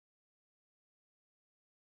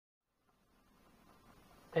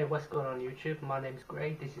Hey, what's going on YouTube? My name's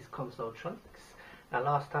Gray, this is Console Trunks. Now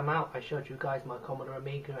last time out I showed you guys my Commodore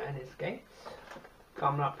Amiga and its games.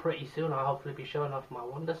 Coming up pretty soon I'll hopefully be showing off my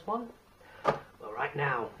Wonders one. But right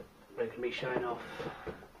now we're going to be showing off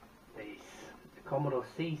the Commodore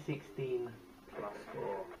C16 plus 4.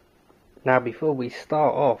 Now before we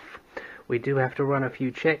start off, we do have to run a few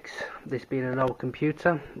checks. This being an old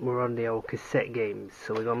computer, we're on the old cassette games,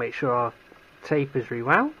 so we're going to make sure our tape is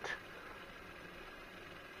rewound.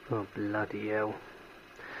 Oh bloody hell.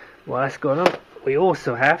 Well, that's going on. We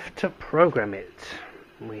also have to program it.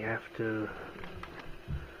 We have to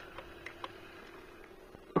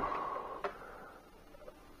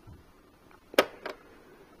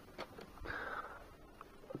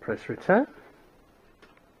press return,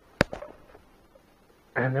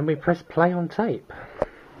 and then we press play on tape.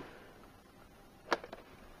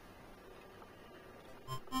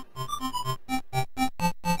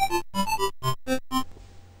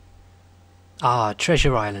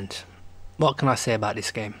 Treasure Island. What can I say about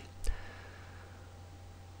this game?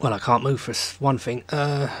 Well, I can't move for one thing.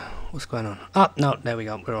 What's going on? Oh, no, there we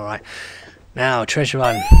go. We're alright. Now, Treasure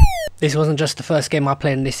Island. This wasn't just the first game I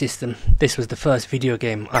played in this system. This was the first video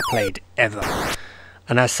game I played ever.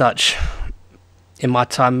 And as such, in my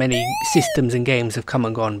time, many systems and games have come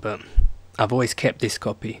and gone, but I've always kept this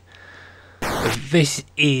copy. But this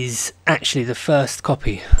is actually the first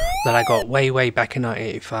copy that I got way back in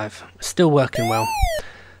 1985. Still working well.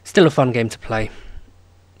 Still a fun game to play.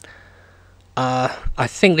 I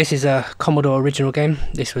think this is a Commodore original game.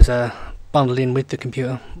 This was bundled in with the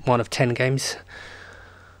computer. One of 10 games.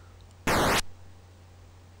 I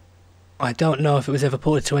don't know if it was ever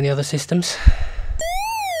ported to any other systems.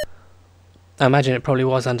 I imagine it probably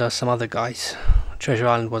was under some other guise. Treasure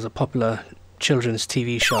Island was a popular children's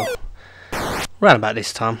TV show around about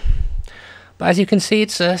this time. But as you can see,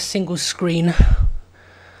 it's a single screen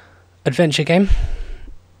adventure game.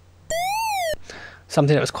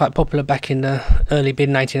 Something that was quite popular back in the early mid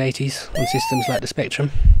 1980s on systems like the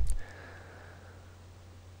Spectrum.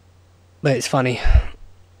 But it's funny.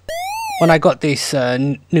 When I got this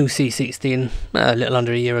new C16 a little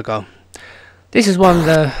under a year ago, this is one of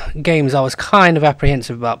the games I was kind of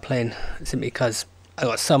apprehensive about playing, simply because I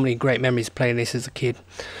got so many great memories playing this as a kid.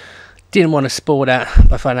 Didn't want to spoil that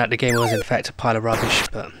by finding out the game was in fact a pile of rubbish,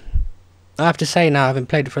 but I have to say now, having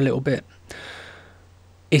played it for a little bit,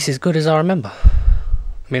 it's as good as I remember.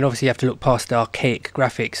 I mean, obviously you have to look past the archaic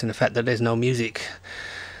graphics and the fact that there's no music,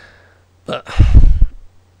 but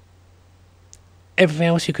everything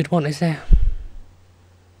else you could want is there.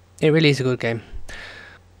 It really is a good game.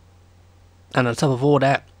 And on top of all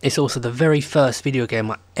that, it's also the very first video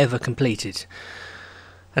game I ever completed.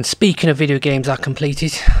 And speaking of video games I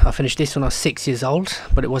completed, I finished this when I was 6 years old,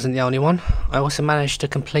 but it wasn't the only one. I also managed to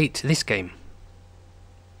complete this game.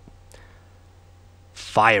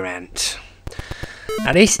 Fire Ant.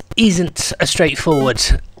 Now this isn't as straightforward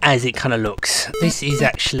as it kind of looks. This is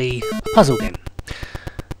actually a puzzle game.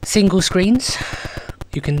 Single screens.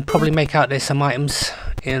 You can probably make out there's some items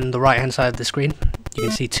in the right hand side of the screen. You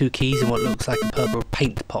can see 2 keys and what looks like a purple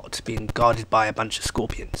paint pot being guarded by a bunch of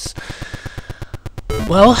scorpions.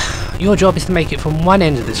 Well, your job is to make it from one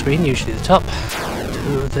end of the screen, usually the top,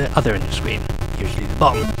 to the other end of the screen, usually the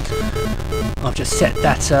bottom. I've just set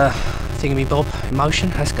that thingamy-bob in motion.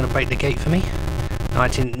 That's going to break the gate for me. Now I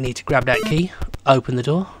didn't need to grab that key, open the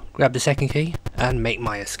door, grab the second key, and make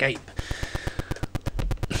my escape.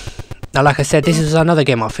 Now, like I said, this is another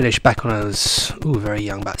game I finished back when I was very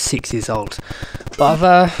young, about 6 years old. But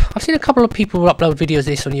I've seen a couple of people upload videos of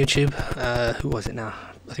this on YouTube. Who was it now?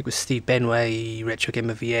 I think it was Steve Benway, Retro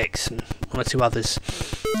Gamer VX, and one or two others.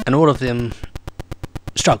 And all of them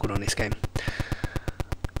struggled on this game.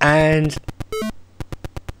 And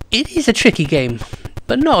it is a tricky game,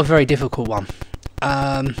 but not a very difficult one.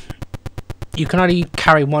 You can only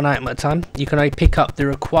carry one item at a time. You can only pick up the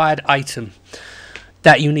required item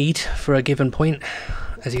that you need for a given point.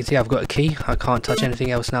 As you can see, I've got a key. I can't touch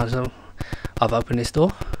anything else now, so I've opened this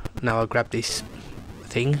door. Now I'll grab this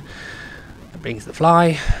thing. That brings the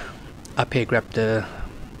fly. Up here, grab the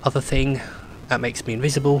other thing. That makes me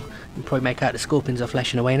invisible. You can probably make out the scorpions are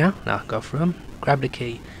flashing away now. Now go through them, grab the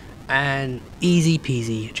key, and easy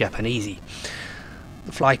peasy Japanesey.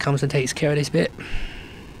 The fly comes and takes care of this bit.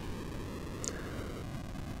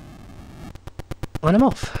 And I'm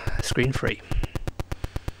off. Screen free.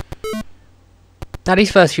 Now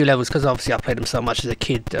these first few levels, because obviously I played them so much as a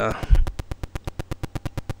kid,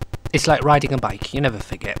 it's like riding a bike, you never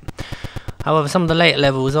forget. However, some of the later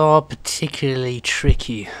levels are particularly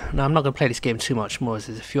tricky. Now I'm not going to play this game too much more, as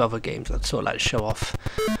there's a few other games I'd sort of like to show off.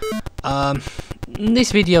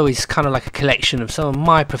 This video is kind of like a collection of some of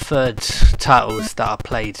my preferred titles that I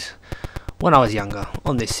played when I was younger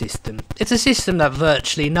on this system. It's a system that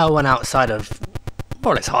virtually no one outside of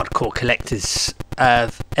more or less hardcore collectors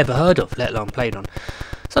have ever heard of, let alone played on.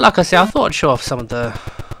 So like I say, I thought I'd show off some of the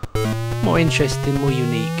more interesting, more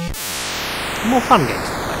unique, more fun games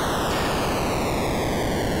to play.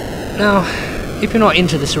 Now, if you're not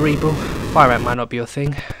into the cerebral, Fire Ant might not be your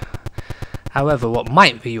thing. However, what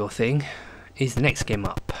might be your thing is the next game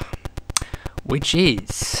up, which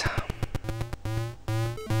is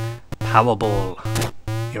Powerball.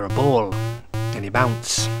 You're a ball and you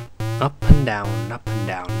bounce up and down,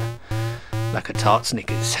 like a tart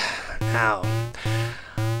Snickers. Now,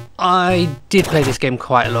 I did play this game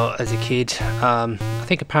quite a lot as a kid. I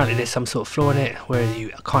think apparently there's some sort of flaw in it where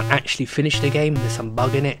you can't actually finish the game, there's some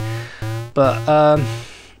bug in it. But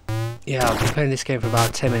yeah, I've been playing this game for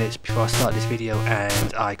about 10 minutes before I start this video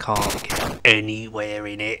and I can't get anywhere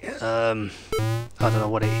in it. I don't know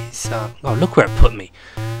what it is. Oh, look where it put me.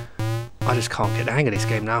 I just can't get the hang of this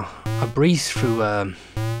game now. I breezed through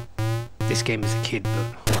this game as a kid,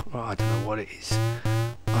 but I don't know what it is.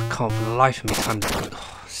 I can't for the life of me time the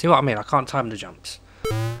see what I mean? I can't time the jumps.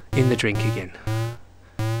 In the drink again.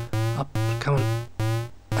 Up, come on.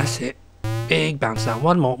 That's it. Big bounce down.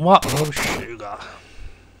 One more. What? Oh, sugar.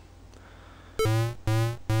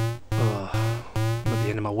 Oh, I'm at the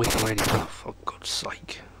end of my week already. Oh, for God's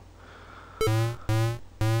sake.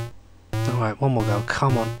 Alright, one more go.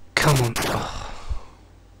 Come on. Come on. Oh,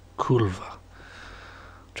 Culva.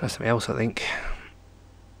 Try something else, I think.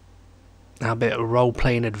 Now a bit of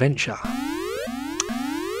role-playing adventure.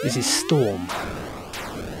 This is Storm.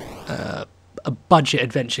 A budget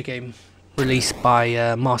adventure game released by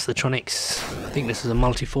Mastertronics. I think this is a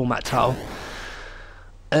multi-format title.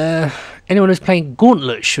 Anyone who's playing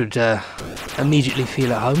Gauntlet should immediately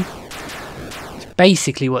feel at home. It's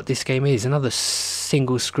basically what this game is, another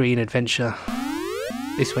single-screen adventure.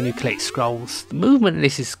 This one you collect scrolls. The movement in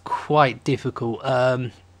this is quite difficult.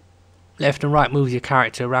 Left and right moves your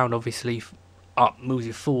character around, obviously. Up moves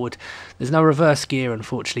you forward. There's no reverse gear,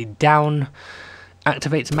 unfortunately. Down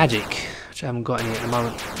activates magic, which I haven't got any at the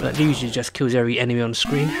moment. But it usually just kills every enemy on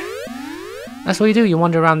screen. That's what you do. You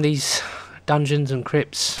wander around these dungeons and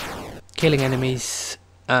crypts, killing enemies,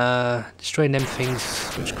 destroying them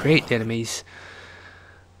things which create the enemies,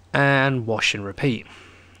 and wash and repeat.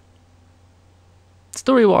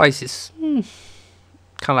 Story-wise, it's kind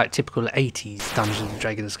of like typical 80s Dungeons and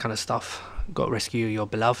Dragons kind of stuff. Got to rescue your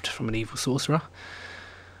beloved from an evil sorcerer.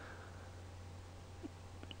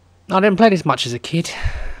 I didn't play this much as a kid,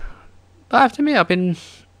 but I have to admit I've been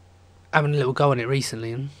having a little go on it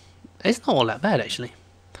recently, and it's not all that bad actually.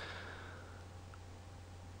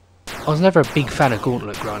 I was never a big fan of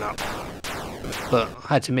Gauntlet growing up, but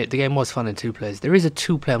I had to admit the game was fun in 2 players. There is a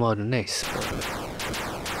 2-player mode in this, but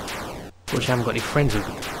unfortunately I haven't got any friends who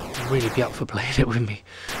could really be up for playing it with me.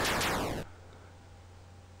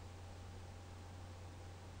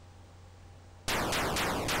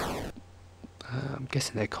 I'm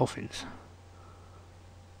guessing they're coffins.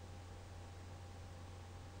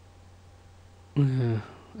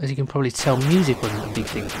 As you can probably tell, music wasn't a big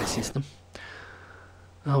thing for the system.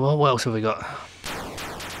 Oh well, what else have we got?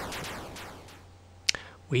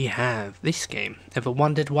 We have this game. Ever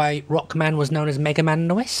wondered why Rockman was known as Mega Man in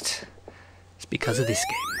the West? It's because of this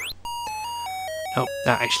game. Oh,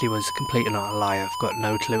 that actually was complete and utter lie. I've got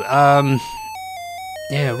no clue.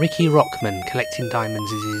 Yeah, Ricky Rockman, collecting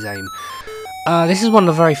diamonds is his aim. This is one of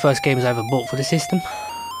the very first games I ever bought for the system.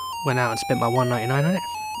 Went out and spent my $1.99 on it.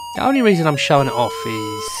 The only reason I'm showing it off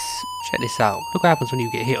is... check this out. Look what happens when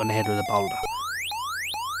you get hit on the head with a boulder.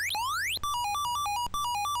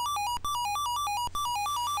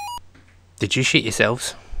 Did you shit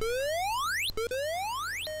yourselves?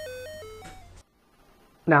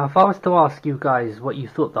 Now, if I was to ask you guys what you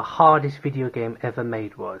thought the hardest video game ever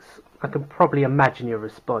made was, I can probably imagine your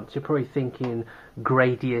response. You're probably thinking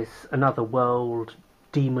Gradius, Another World,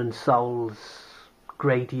 Demon Souls,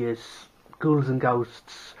 Gradius, Ghouls and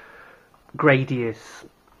Ghosts, Gradius,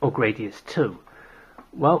 or Gradius 2.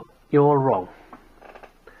 Well, you're wrong.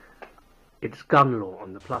 It's Gunlaw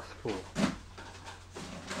on the +4.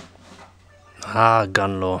 Ah,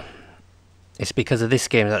 Gunlaw. It's because of this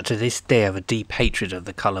game that to this day I have a deep hatred of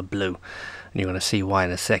the colour blue. And you're going to see why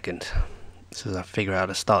in a second. So as I figure out how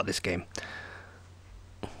to start this game.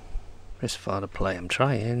 Press far to play, I'm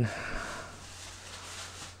trying.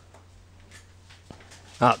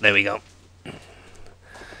 Ah, there we go.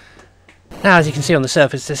 Now as you can see on the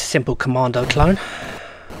surface, it's a simple Commodore clone.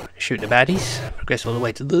 Shoot the baddies, progress all the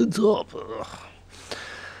way to the top.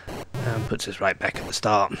 And puts us right back at the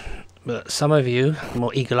start. But some of you,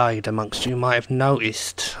 more eagle-eyed amongst you, might have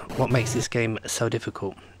noticed what makes this game so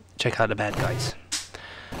difficult. Check out the bad guys.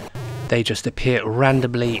 They just appear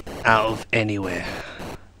randomly out of anywhere.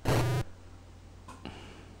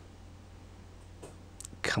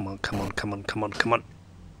 Come on, come on, come on, come on, come on.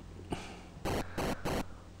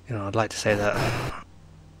 You know, I'd like to say that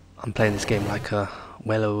I'm playing this game like a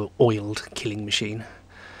well-oiled killing machine,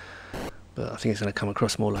 but I think it's going to come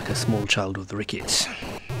across more like a small child with rickets.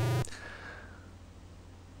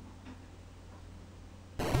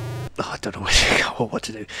 Oh, I don't know where to go or what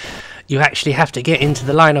to do. You actually have to get into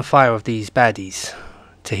the line of fire of these baddies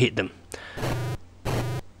to hit them.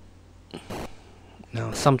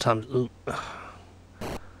 Now, sometimes... Ooh,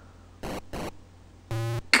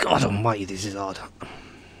 God almighty, this is hard.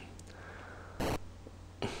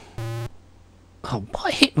 Oh,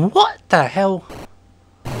 what the hell?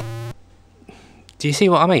 Do you see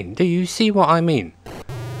what I mean? Do you see what I mean?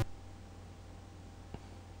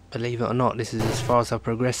 Believe it or not, this is as far as I've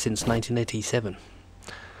progressed since 1987.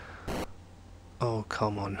 Oh,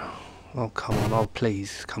 come on. Oh, come on. Oh,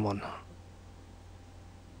 please, come on.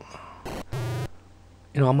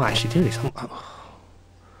 You know, I might actually do this.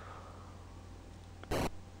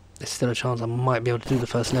 There's still a chance I might be able to do the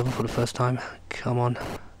first level for the first time. Come on.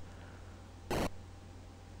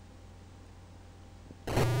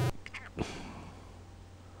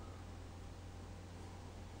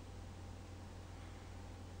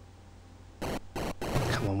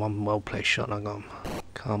 One well-placed shot and I go,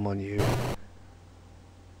 come on you.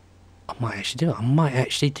 I might actually do it. I might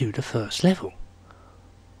actually do the first level.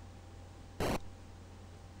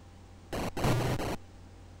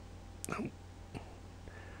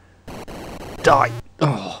 Die!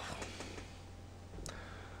 Oh,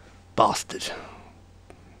 bastard.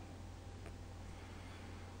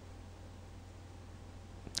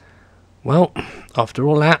 Well, after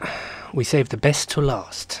all that, we saved the best to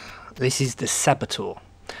last. This is the Saboteur.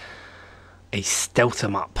 A stealth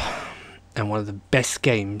 'em up, and one of the best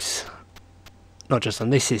games, not just on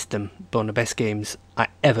this system, but one of the best games I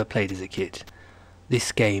ever played as a kid.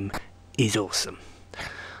 This game is awesome.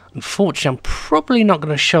 Unfortunately, I'm probably not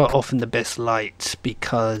going to show it off in the best light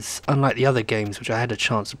because, unlike the other games which I had a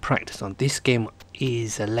chance to practice on, this game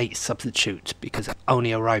is a late substitute because it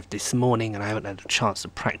only arrived this morning and I haven't had a chance to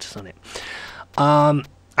practice on it. I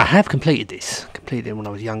have completed it when I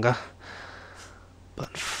was younger. But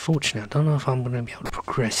unfortunately, I don't know if I'm going to be able to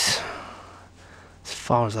progress as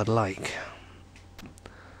far as I'd like.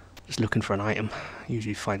 Just looking for an item.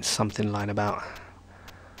 Usually find something lying about.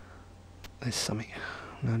 There's something.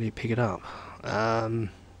 How do you pick it up?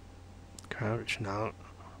 Crouch, no.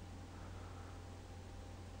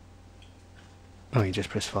 Oh, you just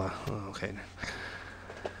press fire. Oh, okay.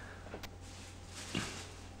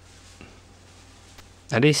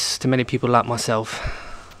 Now this, to many people like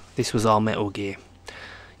myself, this was our Metal Gear.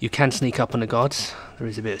 You can sneak up on the guards. There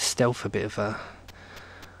is a bit of stealth, a bit of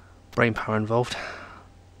brain power involved.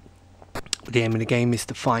 The aim of the game is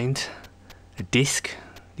to find a disc,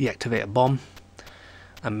 deactivate a bomb,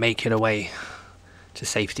 and make it away to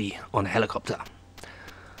safety on a helicopter.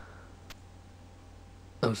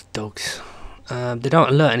 Those dogs. They don't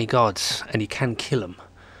alert any guards, and you can kill them,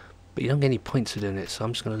 but you don't get any points for doing it. So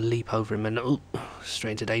I'm just going to leap over him and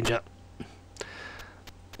straight into danger.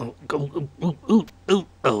 Oh, go,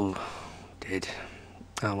 oh, dead.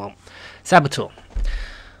 Oh well. Saboteur.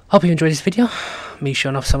 Hope you enjoyed this video. Me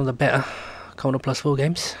showing off some of the better Commodore Plus 4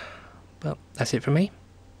 games. But that's it from me.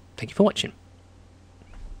 Thank you for watching.